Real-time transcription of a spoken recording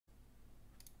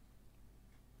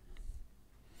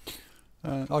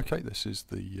Okay, this is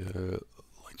the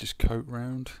latest Kote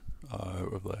round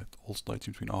of the all-star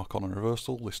team between Archon and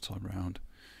Reversal. This time round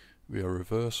we are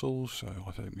Reversal, so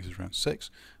I think this is round 6.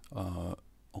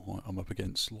 I'm up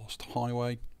against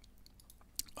Losthighway.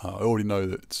 I already know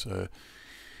that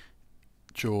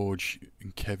George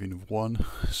and Kevin have won,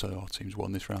 so our team's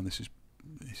won this round. This is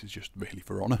just really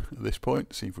for honour at this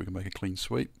point. See if we can make a clean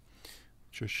sweep.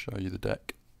 Just show you the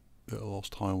deck that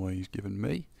Losthighway has given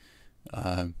me.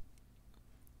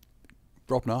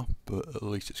 Brobnar, but at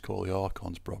least it's called the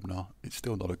Archon's Brobnar. It's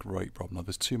still not a great Brobnar.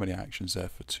 There's too many actions there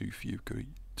for too few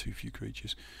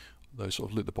creatures. Those sort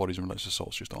of lit the bodies and relentless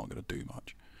assaults just aren't going to do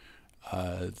much.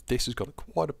 This has got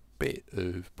quite a bit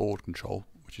of board control,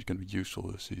 which is going to be useful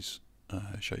versus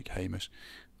Sheikh Hemus.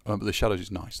 But the shadows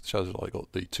is nice. The shadows are like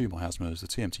got the 2 miasmas, the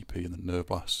TMTP, and the nerve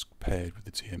blasts paired with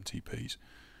the TMTPs.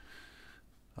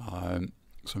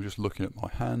 So I'm just looking at my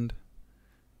hand.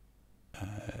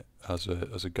 As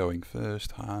a going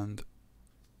first hand,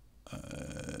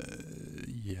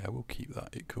 yeah, we'll keep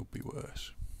that. It could be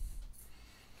worse.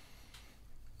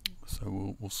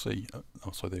 So we'll see.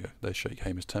 Also, there's Sheikh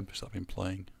Hemus Tempest. I've been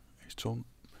playing his taunt,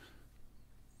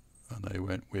 and they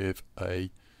went with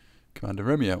a Commander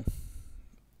Remiel.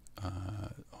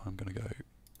 I'm going to go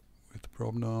with the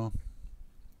Brobnar.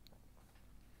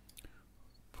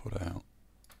 Put out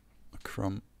a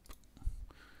Crump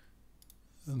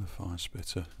and the Fire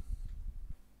Spitter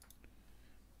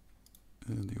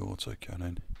and the Auto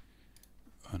Cannon,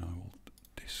 and I will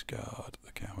discard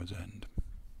the Coward's End.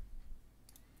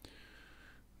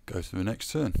 Go to the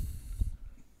next turn,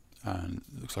 and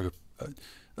it looks like an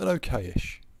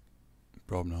okay-ish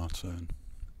Brobnar turn.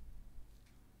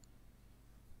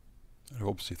 And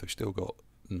obviously, if they've still got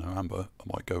no Amber, I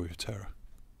might go with Terror,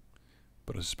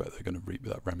 but I suspect they're going to reap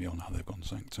with that Remy on how they've gone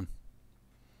Sanctum.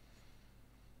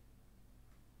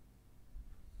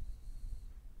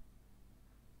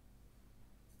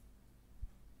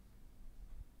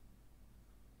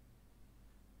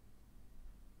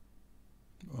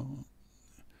 Well,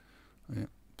 yeah,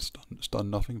 stun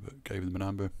nothing, but gave them an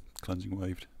Amber, cleansing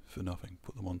waved for nothing,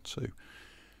 put them on 2.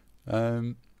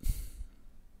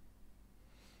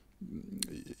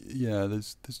 Yeah,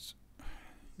 there's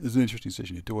an interesting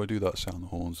decision here. Do I do that sound the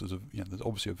horns? There's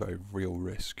obviously a very real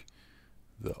risk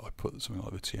that I put something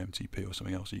like a TMTP or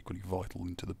something else equally vital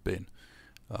into the bin.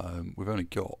 We've only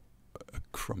got a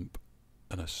Crump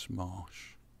and a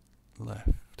Smash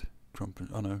left. Crump and,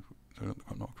 oh no,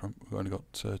 not Crump. We've only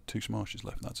got 2 Smashes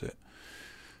left, and that's it.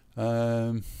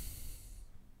 I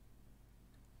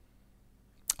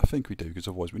think we do, because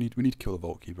otherwise we need to kill the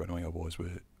Vault Keeper anyway. Otherwise what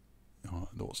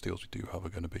steals we do have are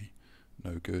going to be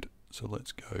no good. So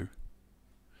let's go.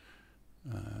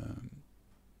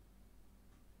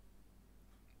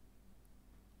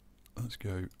 Let's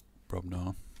go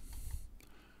Brobnar.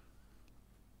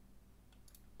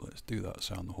 Let's do that.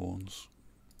 Sound the horns.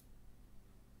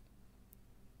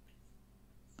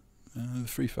 The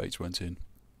 3 Fates went in.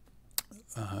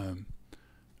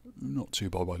 Not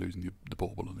too bad by losing the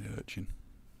Bauble and the Urchin.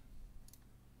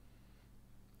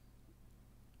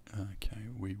 Okay,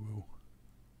 we will.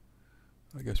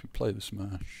 I guess we play the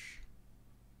Smash.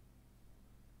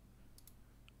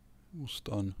 We'll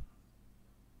stun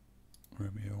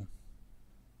Remiel.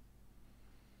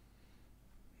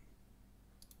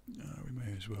 We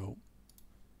may as well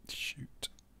shoot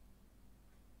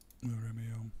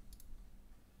Remiel.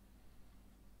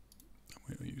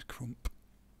 We'll use Crump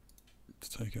to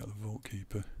take out the Vault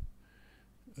Keeper,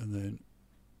 and then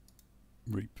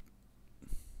reap,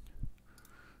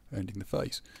 ending the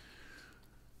phase.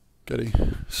 Getting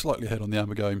slightly ahead on the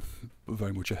Amber game, but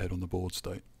very much ahead on the board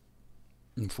state.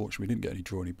 Unfortunately, we didn't get any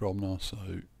draw, any Brobnar, so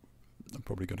I'm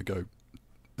probably going to go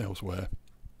elsewhere.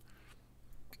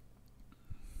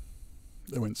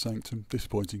 They went Sanctum.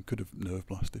 Disappointing. Could have Nerve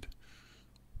Blasted.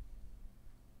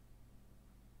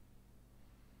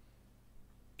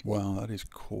 Wow, that is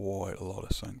quite a lot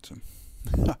of Sanctum.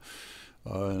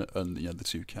 And yeah, the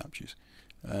 2 captures.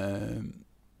 It's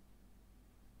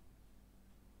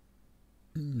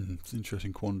an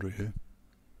interesting quandary here.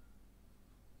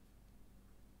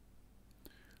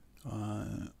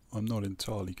 I'm not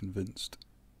entirely convinced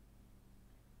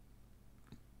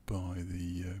by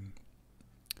the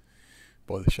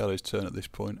Shadow's turn at this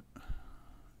point.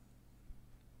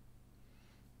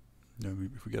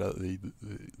 If we get out the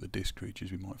disc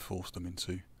creatures, we might force them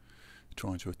into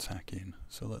trying to attack in.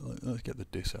 So let's get the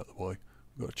disc out of the way.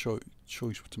 We've got a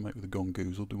choice to make with the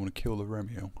Gongoozle. Do we want to kill the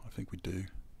Remiel? I think we do.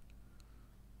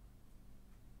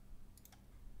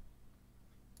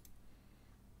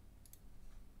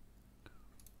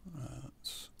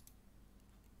 Let's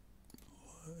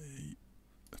play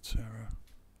a Terror.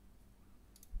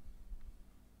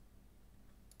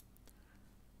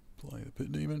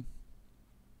 Pit Demon.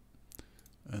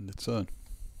 End the turn.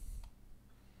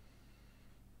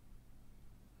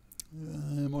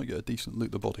 Might get a decent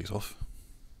loot the bodies off.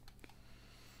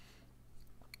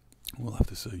 We'll have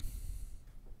to see.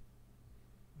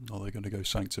 Are they going to go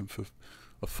Sanctum for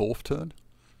a 4th turn?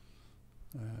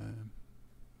 And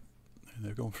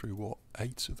they've gone through, what,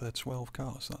 8 of their 12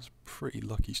 cards? That's a pretty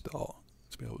lucky start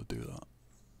to be able to do that.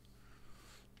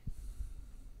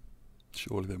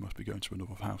 Surely they must be going to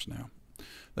another house now.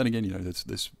 Then again, you know,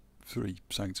 there's 3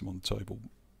 Sanctum on the table.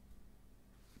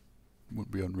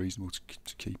 Wouldn't be unreasonable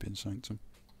to keep in Sanctum.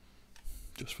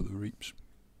 Just for the reaps.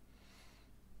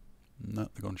 No,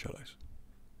 they're gone Shadows.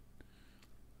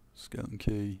 Skeleton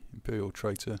Key, Imperial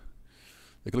Traitor.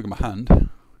 They can look at my hand.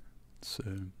 So,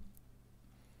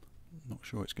 not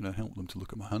sure it's going to help them to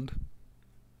look at my hand.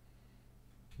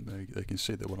 They can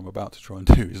see that what I'm about to try and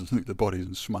do is loot the bodies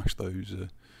and smash those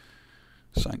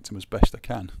Sanctum as best I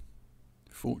can.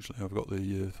 Fortunately, I've got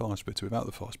the Fire Spitter. Without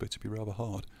the Fire Spitter, it'd be rather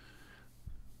hard.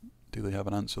 Do they have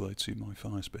an answer though to my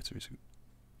Fire Spitter?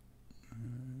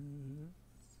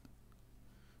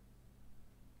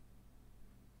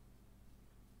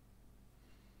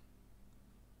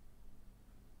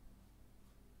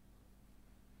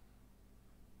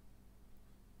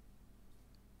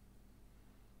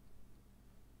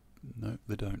 No,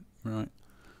 they don't. Right,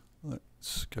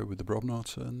 let's go with the Brobnar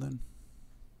turn then.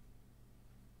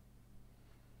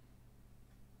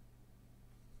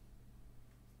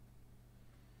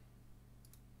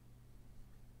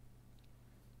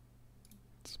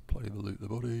 Let's play the loot the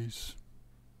bodies.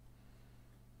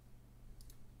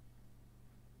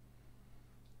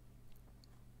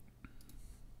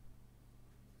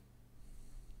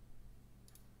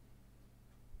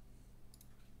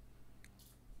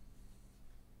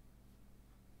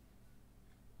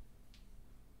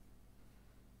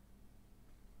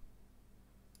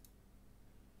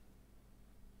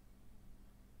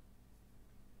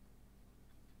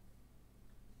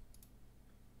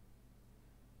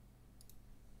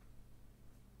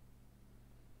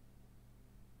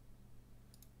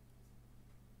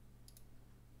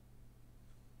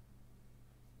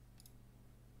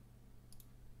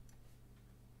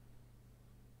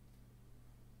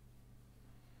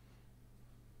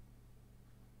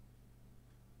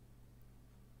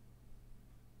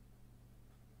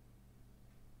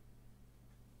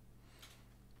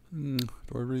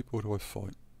 Do I reap or do I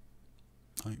fight?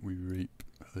 I think we reap.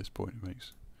 At this point it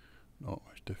makes not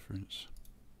much difference.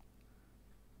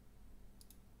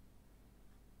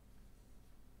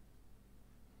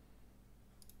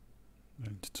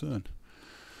 End to turn.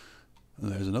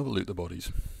 And there's another loot the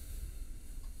bodies.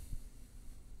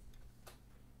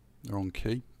 They're on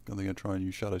key. Are they going to try and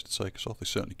use Shadows to take us off? They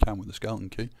certainly can with the Skeleton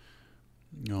Key.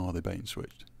 Oh, they bait and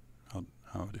switched.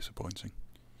 How disappointing.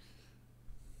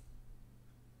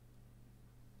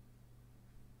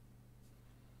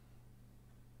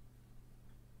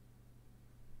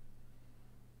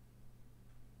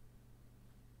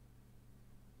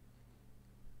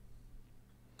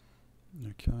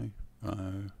 Okay.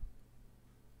 Got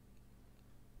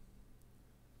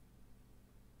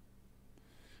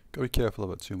to be careful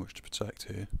about too much to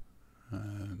protect here.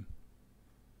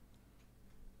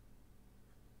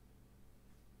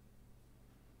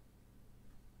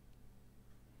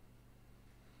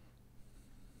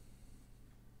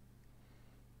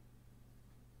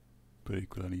 But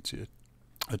equally,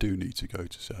 I do need to go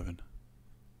to 7.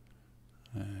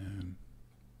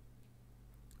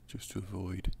 Just to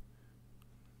avoid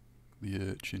the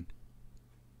Urchin.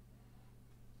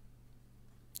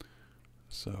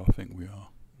 So I think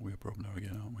we're Brobnar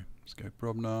again, aren't we? Let's go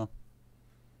Brobnar.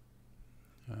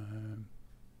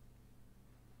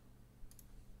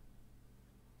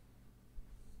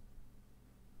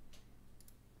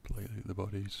 Play the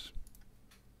bodies.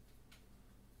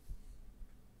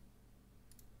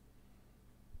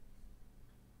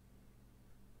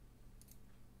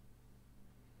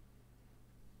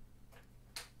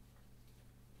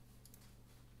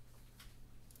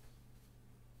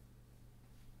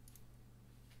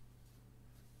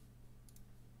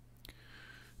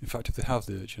 In fact, if they have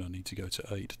the Urchin, I need to go to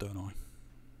 8, don't I?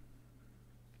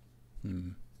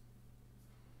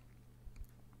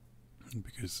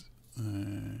 Because,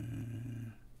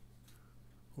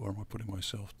 or am I putting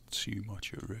myself too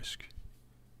much at risk?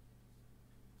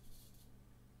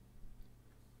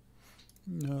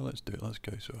 No, let's do it. Let's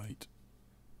go to 8.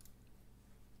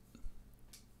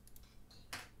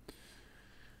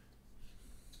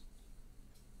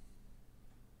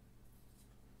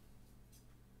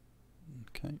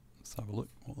 Okay, let's have a look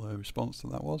what their response to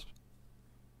that was.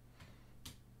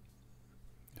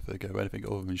 If they go anything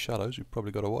other than Shadows, we've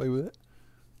probably got away with it.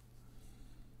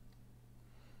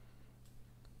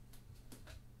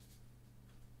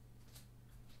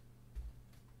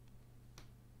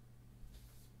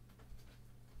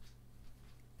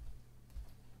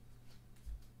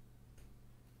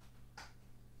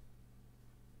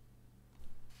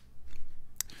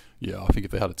 Yeah, I think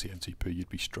if they had a TMTP, you'd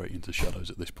be straight into shadows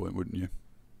at this point, wouldn't you?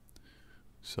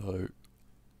 So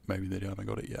maybe they haven't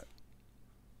got it yet.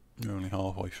 They're only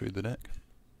halfway through the deck.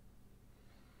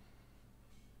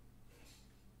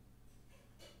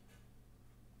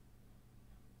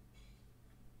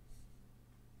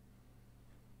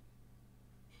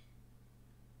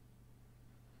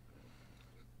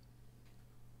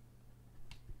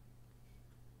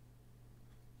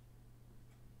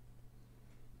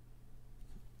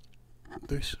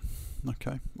 This,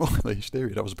 okay. Well, the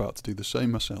hysteria, I was about to do the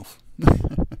same myself. Or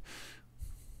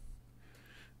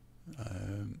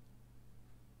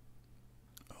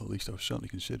at least I was certainly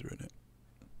considering it.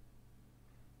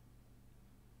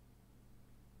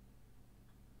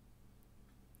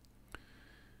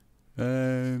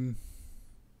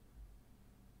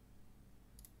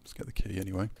 Let's get the key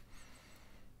anyway.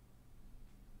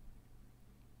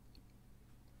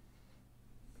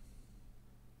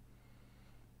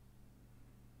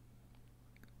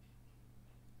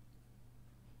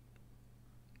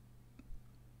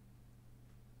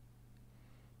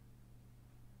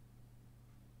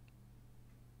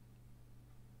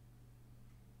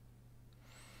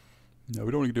 No,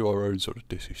 we don't want to do our own sort of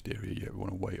dis-hysteria yet, we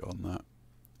want to wait on that.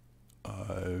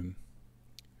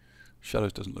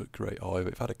 Shadows doesn't look great either.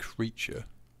 If I had a creature,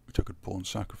 which I could pawn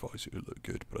sacrifice, it would look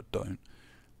good, but I don't.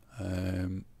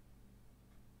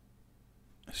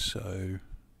 So,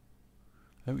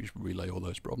 let me just relay all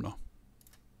those Brobnar.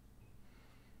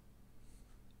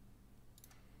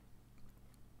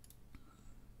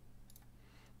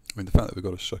 I mean, the fact that we've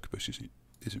got a succubus isn't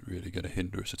really going to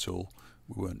hinder us at all.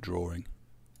 We weren't drawing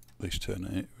this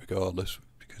turn regardless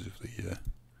because of the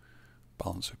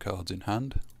balance of cards in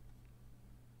hand.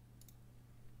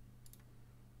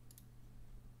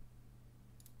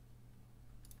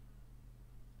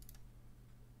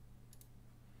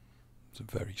 It's a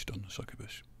very stunned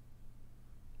succubus.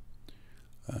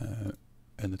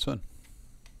 End the turn.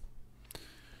 It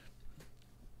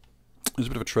was a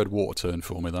bit of a tread water turn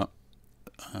for me, that,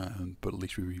 but at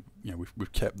least we've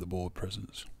kept the board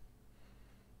presence.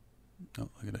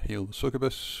 Oh, I'm going to heal the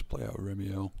succubus, play out a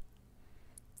Remiel.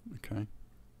 Okay.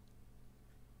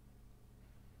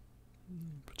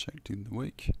 Protecting the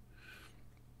weak.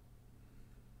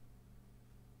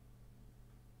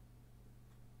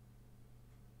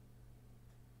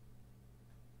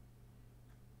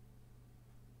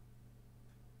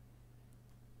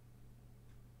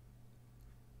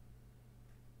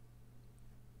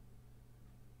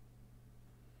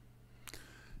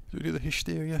 Do we do the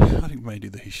hysteria? I think we may do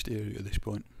the hysteria at this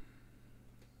point.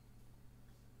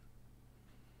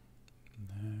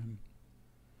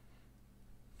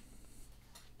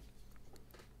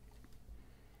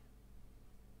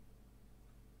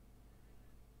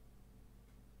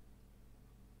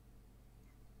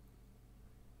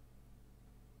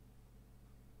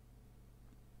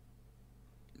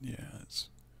 Yeah, it's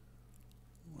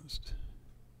almost.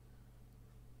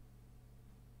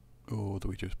 Or do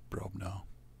we just Brob now?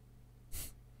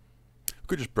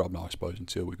 We could just Brob now, I suppose,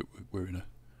 until we're in a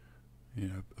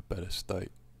better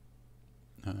state.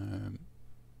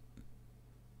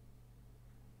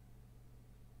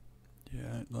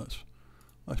 Yeah, let's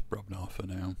Brob now for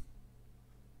now.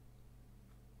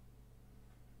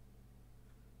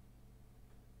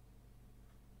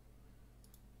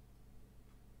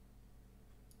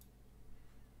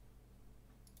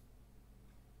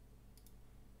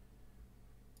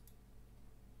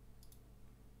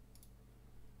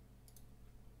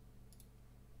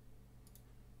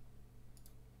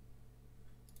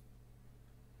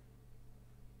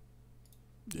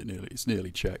 It's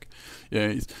nearly check.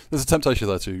 Yeah, there's a temptation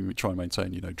there to try and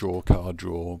maintain, draw card,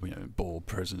 draw, board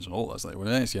presence and all that stuff. When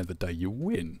at the end of the day, you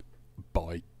win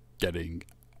by getting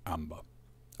amber,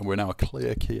 and we're now a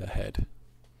clear key ahead.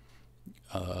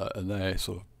 And their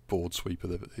sort of board sweep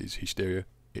is hysteria.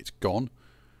 It's gone,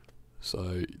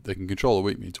 so they can control the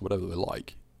weak me into whatever they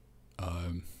like.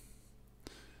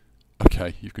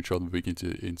 Okay, you've controlled the weak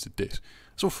into dis.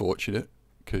 It's unfortunate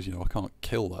because I can't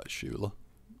kill that Shula.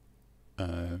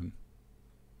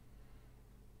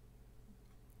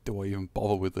 Do I even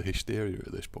bother with the hysteria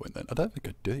at this point? Then I don't think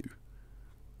I do.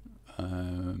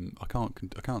 I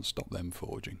can't stop them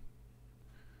forging,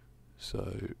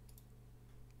 so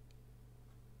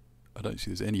I don't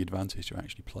see there's any advantage to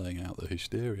actually playing out the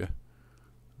hysteria.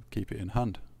 Keep it in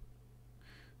hand.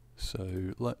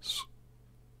 So let's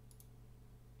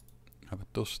have a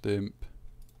dust imp.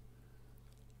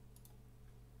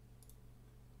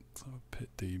 Let's have a pit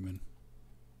demon.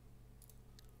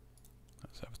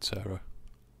 Let's have a terror.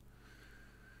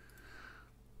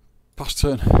 Pass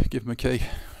turn, give him a key.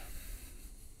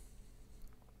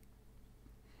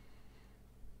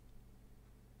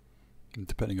 And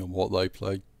depending on what they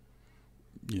play,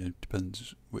 you know,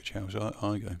 depends which house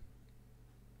I go.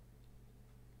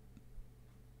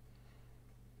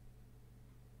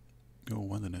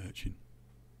 Oh, and an urchin.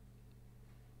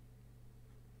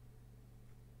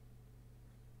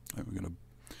 I think we're going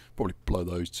to probably blow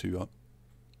those two up.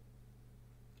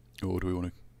 Or do we want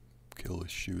to kill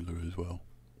this Shula as well?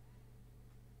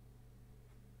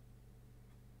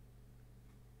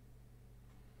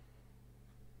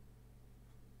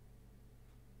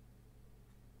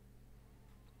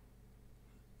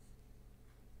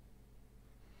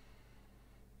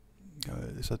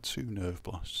 This had 2 nerve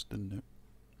blasts, didn't it?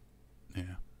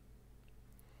 Yeah.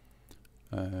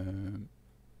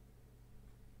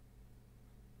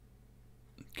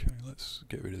 Okay, let's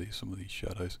get rid of some of these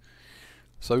shadows.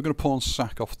 So we're going to pawn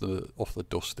sack off the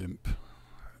dust imp,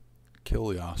 kill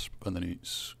the asp, and then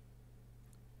it's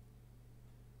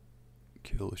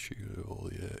kill the Shula or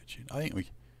the urchin. I think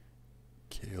we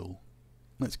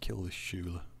let's kill this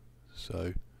Shula.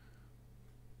 So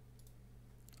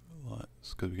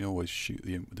let's, because we can always shoot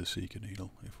the imp with the Seeker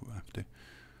Needle if we have to.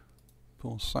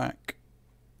 Pawn sack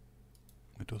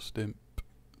the dust imp,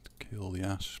 kill the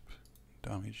asp,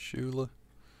 damage Shula.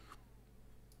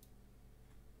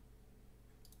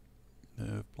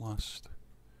 Nerve blast,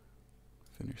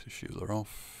 finish the Shula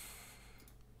off,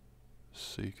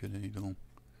 Seeker Needle,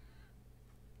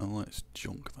 and let's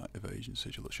junk that evasion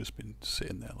sigil that's just been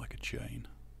sitting there like a chain.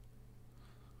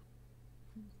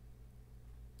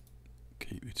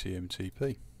 Keep your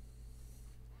TMTP.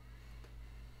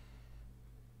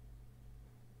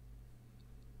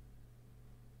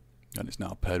 And it's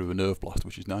now paired with a nerve blast,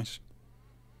 which is nice.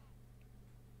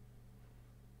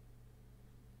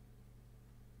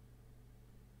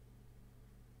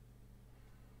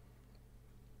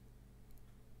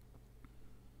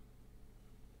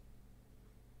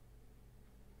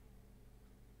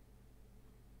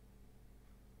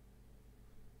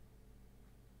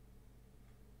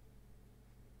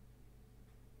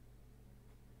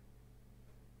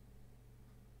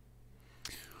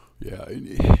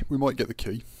 Yeah, we might get the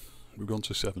key. We've gone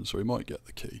to 7, so we might get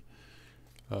the key.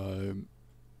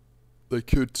 They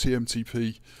could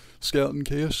TMTP Skeleton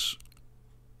Key us.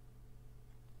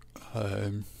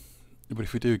 But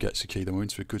if we do get the key, then we're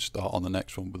into a good start on the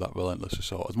next one with that Relentless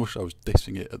Assault. As much as I was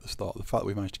dissing it at the start, the fact that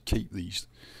we managed to keep these,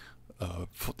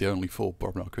 the only 4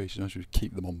 Brobnar creatures, managed to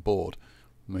keep them on board,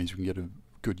 means we can get a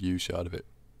good use out of it.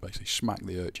 Basically smack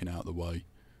the urchin out of the way,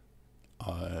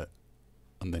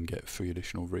 and then get 3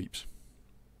 additional reaps.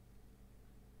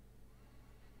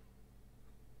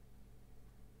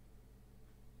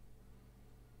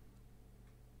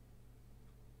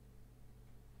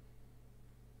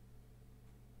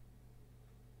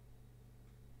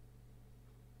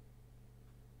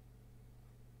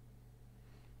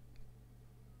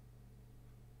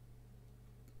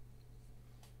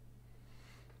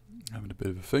 Having a bit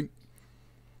of a think.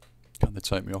 Can they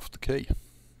take me off the key?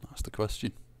 That's the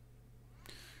question.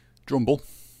 Drumble.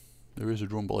 There is a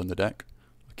Drumble in the deck.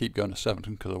 I keep going to 7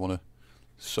 because I want to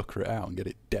sucker it out and get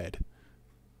it dead.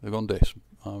 They've gone this.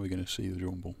 Are we going to see the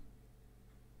Drumble?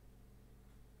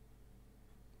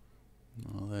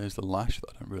 Oh, there's the lash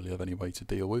that I don't really have any way to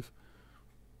deal with.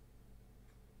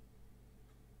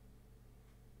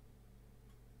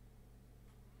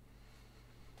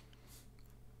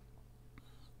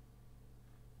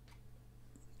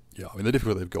 Yeah, I mean the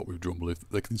difficulty they've got with Drumble is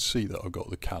they can see that I've got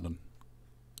the cannon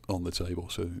on the table,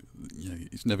 so you know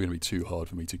it's never going to be too hard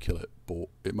for me to kill it, but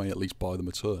it may at least buy them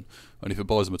a turn. And if it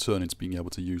buys them a turn into being able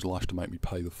to use lash to make me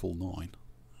pay the full 9,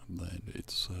 then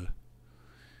it's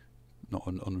not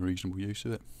an unreasonable use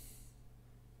of it.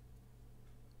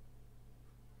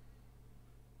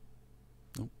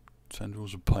 Oh,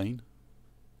 Tendrils of Pain.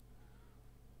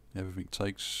 Everything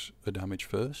takes a damage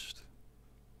first,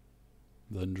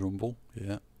 then Drumble,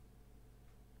 yeah.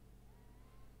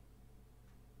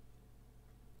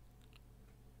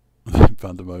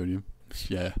 Pandemonium,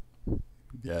 yeah,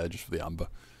 just for the amber.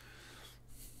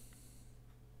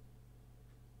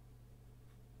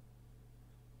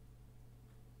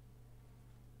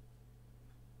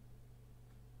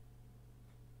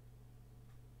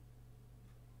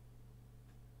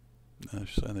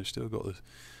 So they've still got the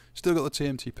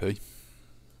TMTP.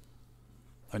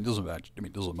 And it doesn't actually, I mean,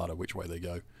 it doesn't matter which way they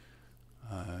go,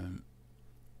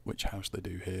 which house they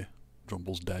do here.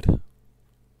 Drumble's dead.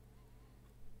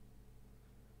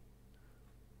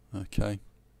 Okay,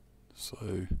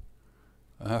 so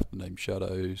I have to name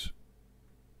shadows.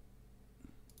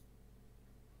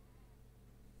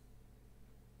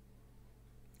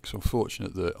 So I'm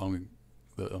fortunate that I'm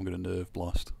going to nerve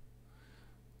blast.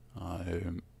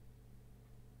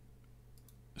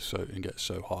 get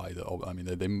so high that, I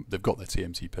mean, they've got their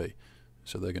TMTP,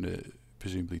 so they're going to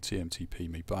presumably TMTP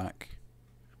me back.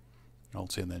 I'll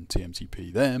then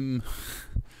TMTP them.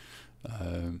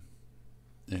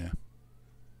 Yeah.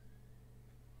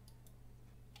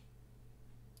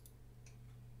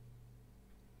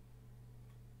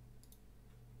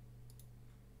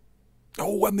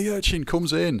 Oh, when the Urchin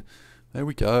comes in, there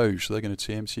we go. So they're going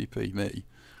to TMTP me.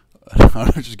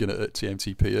 I'm just going to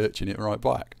TMTP Urchin it right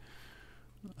back.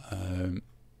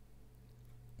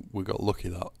 We got lucky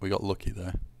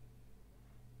there.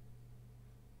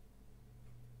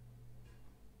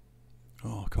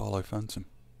 Oh, Carlo Phantom.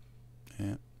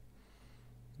 Yeah.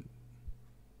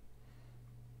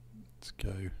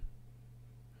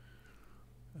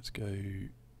 Let's go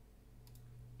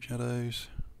Shadows.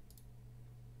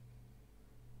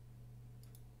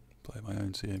 Play my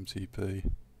own TMTP.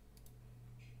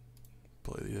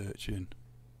 Play the Urchin.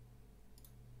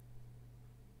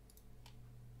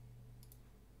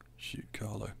 Shoot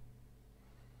Carlo.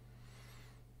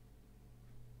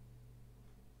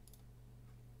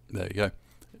 There you go.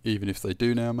 Even if they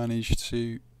do now manage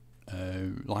to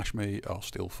lash me, I'll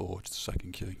still forge the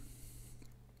second key.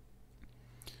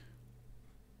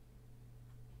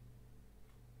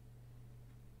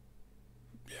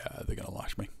 Yeah, they're going to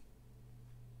lash me.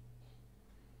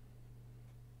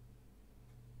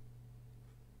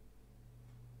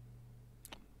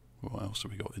 What else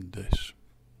have we got in this?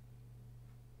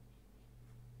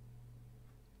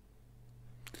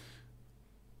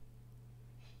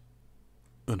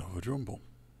 Another Drumble.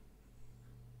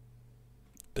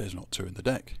 There's not two in the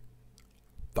deck.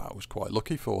 That was quite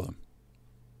lucky for them.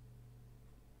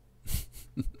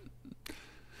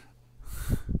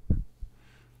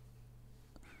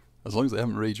 As long as they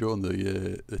haven't redrawn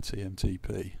the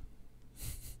TMTP.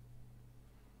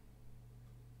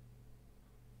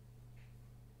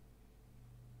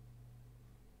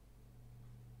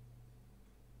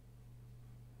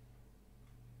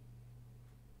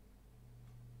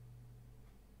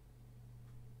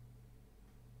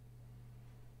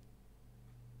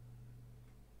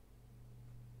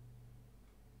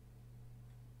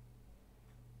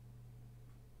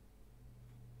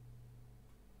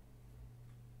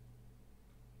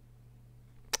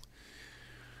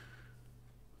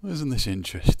 Isn't this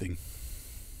interesting?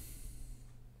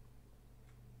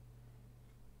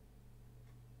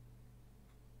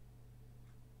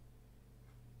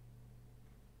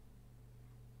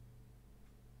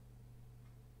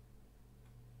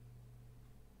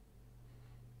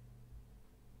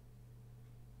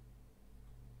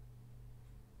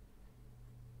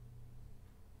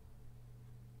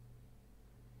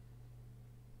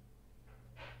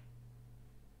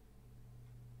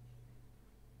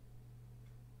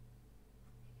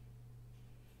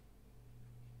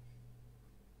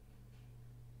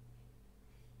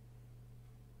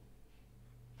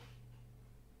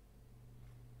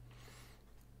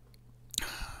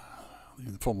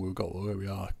 The problem we've got where we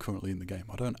are currently in the game,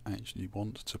 I don't actually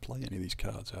want to play any of these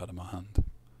cards out of my hand.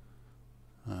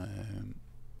 I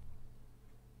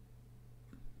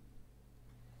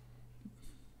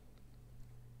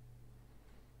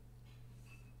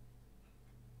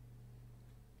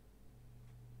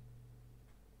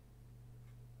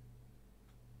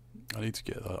need to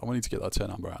get that. I need to get that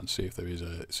 10 amber out and see if there is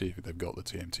see if they've got the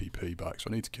TMTP back. So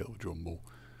I need to kill the Drumble.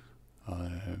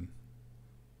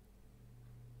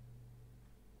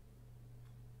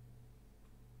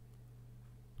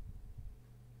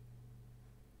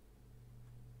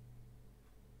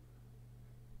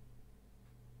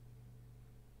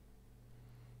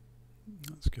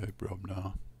 Let's go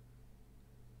Brobnar.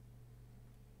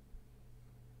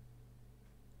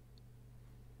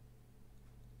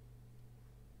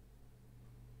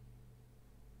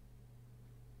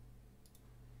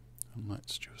 And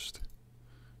let's just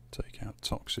take out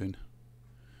Toxin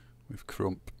with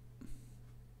Crump.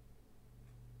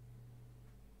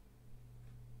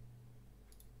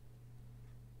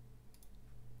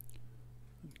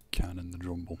 And cannon the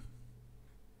Drumble.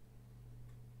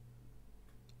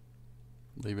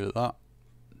 Leave it at that.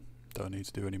 Don't need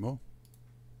to do any more.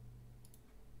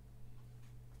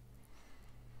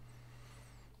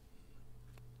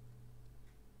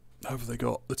 Have they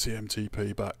got the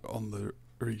TMTP back on the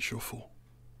reshuffle?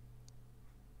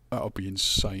 That would be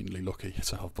insanely lucky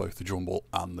to have both the Drumble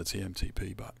and the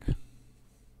TMTP back.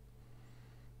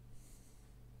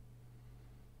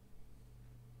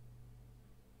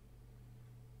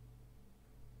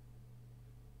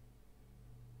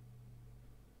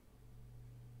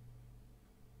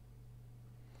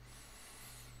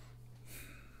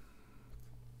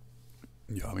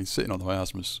 Yeah, I mean, sitting on the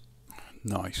miasma's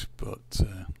nice, but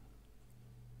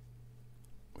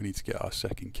we need to get our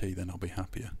second key, then I'll be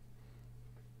happier.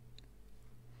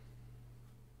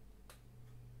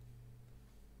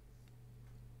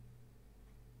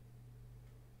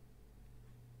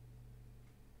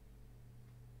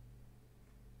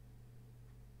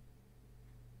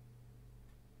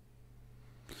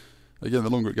 Again,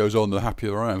 the longer it goes on, the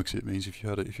happier I am, because it means if you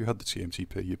had the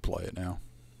TMTP, you'd play it now.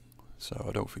 So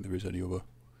I don't think there is any other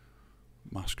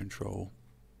mass control.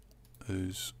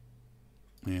 There's,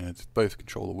 yeah, both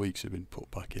controller weeks have been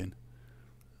put back in.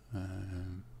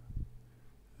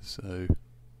 So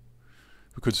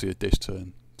we could see a disc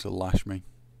turn to lash me.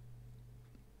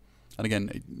 And again,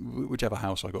 whichever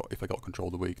house I got, if I got control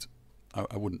of the week,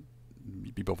 I wouldn't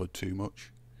be bothered too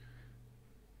much.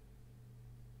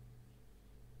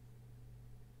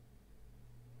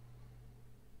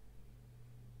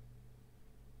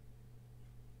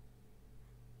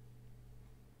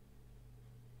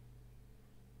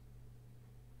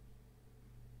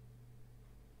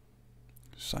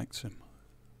 Sacked him.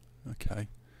 Okay.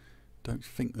 Don't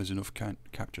think there's enough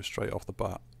capture straight off the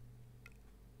bat.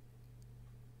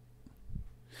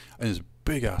 And there's a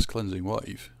big ass cleansing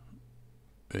wave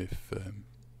if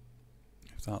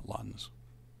that lands.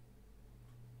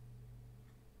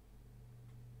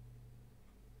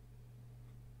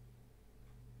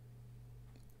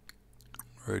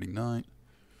 Raiding Knight.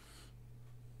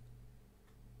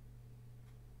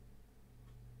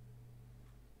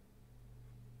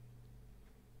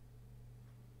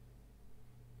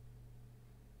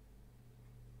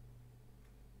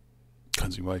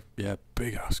 Cleansing wave, yeah,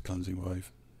 big ass cleansing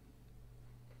wave.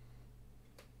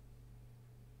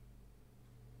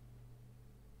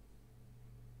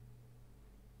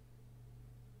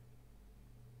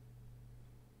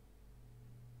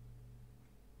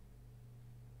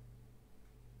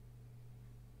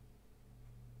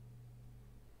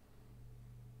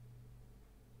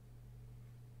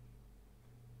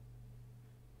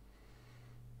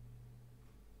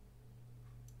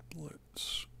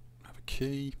 Let's have a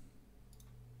key.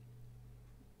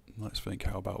 Let's think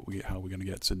how we're going to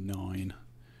get to 9.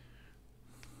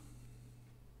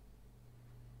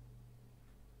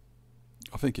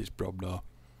 I think it's Brobnar.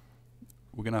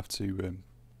 We're going to have to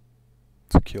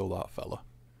kill that fella,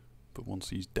 but once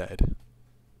he's dead,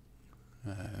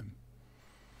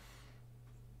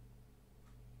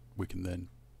 we can then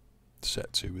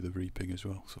set 2 with the reaping as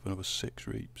well. So another 6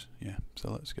 reaps. Yeah.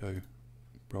 So let's go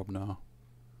Brobnar.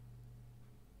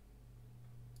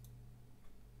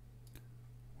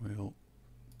 We'll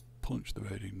punch the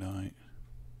Raiding Knight.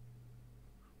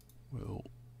 We'll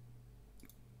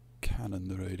cannon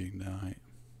the Raiding Knight.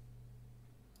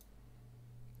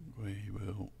 We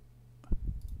will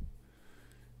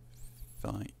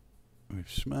fight with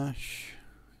Smash.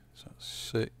 So that's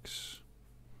 6,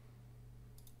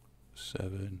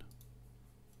 7,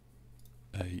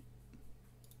 8,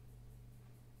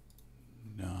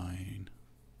 9,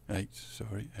 8,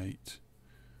 sorry, 8.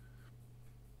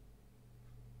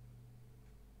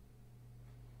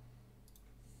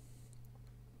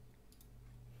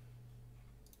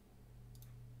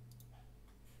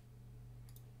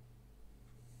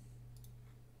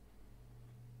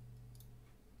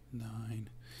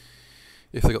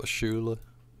 If they got the Shula,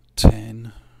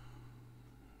 10.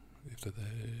 If they're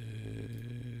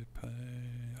there, I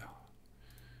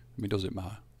mean, does it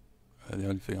matter? The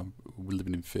only thing I'm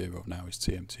living in fear of now is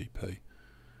TMTP,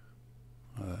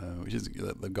 which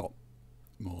isn't. They've got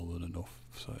more than enough.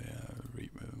 So yeah,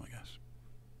 remove them, I guess.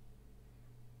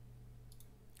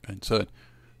 And so,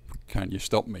 can you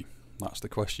stop me? That's the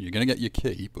question. You're going to get your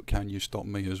key, but can you stop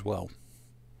me as well?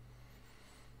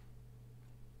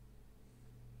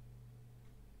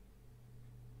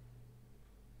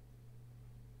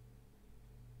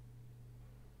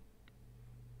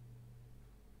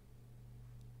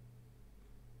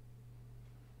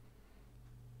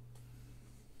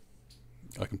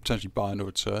 I can potentially buy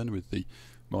another turn with the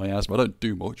miasma. I don't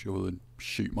do much other than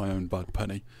shoot my own bad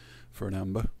penny for an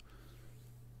amber.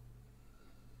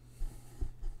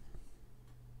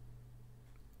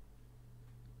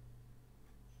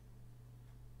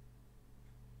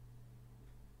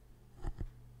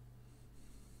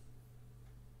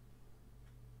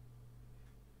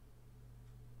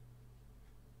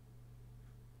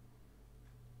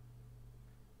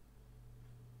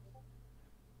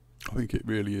 I think it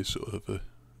really is sort of a...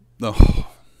 No.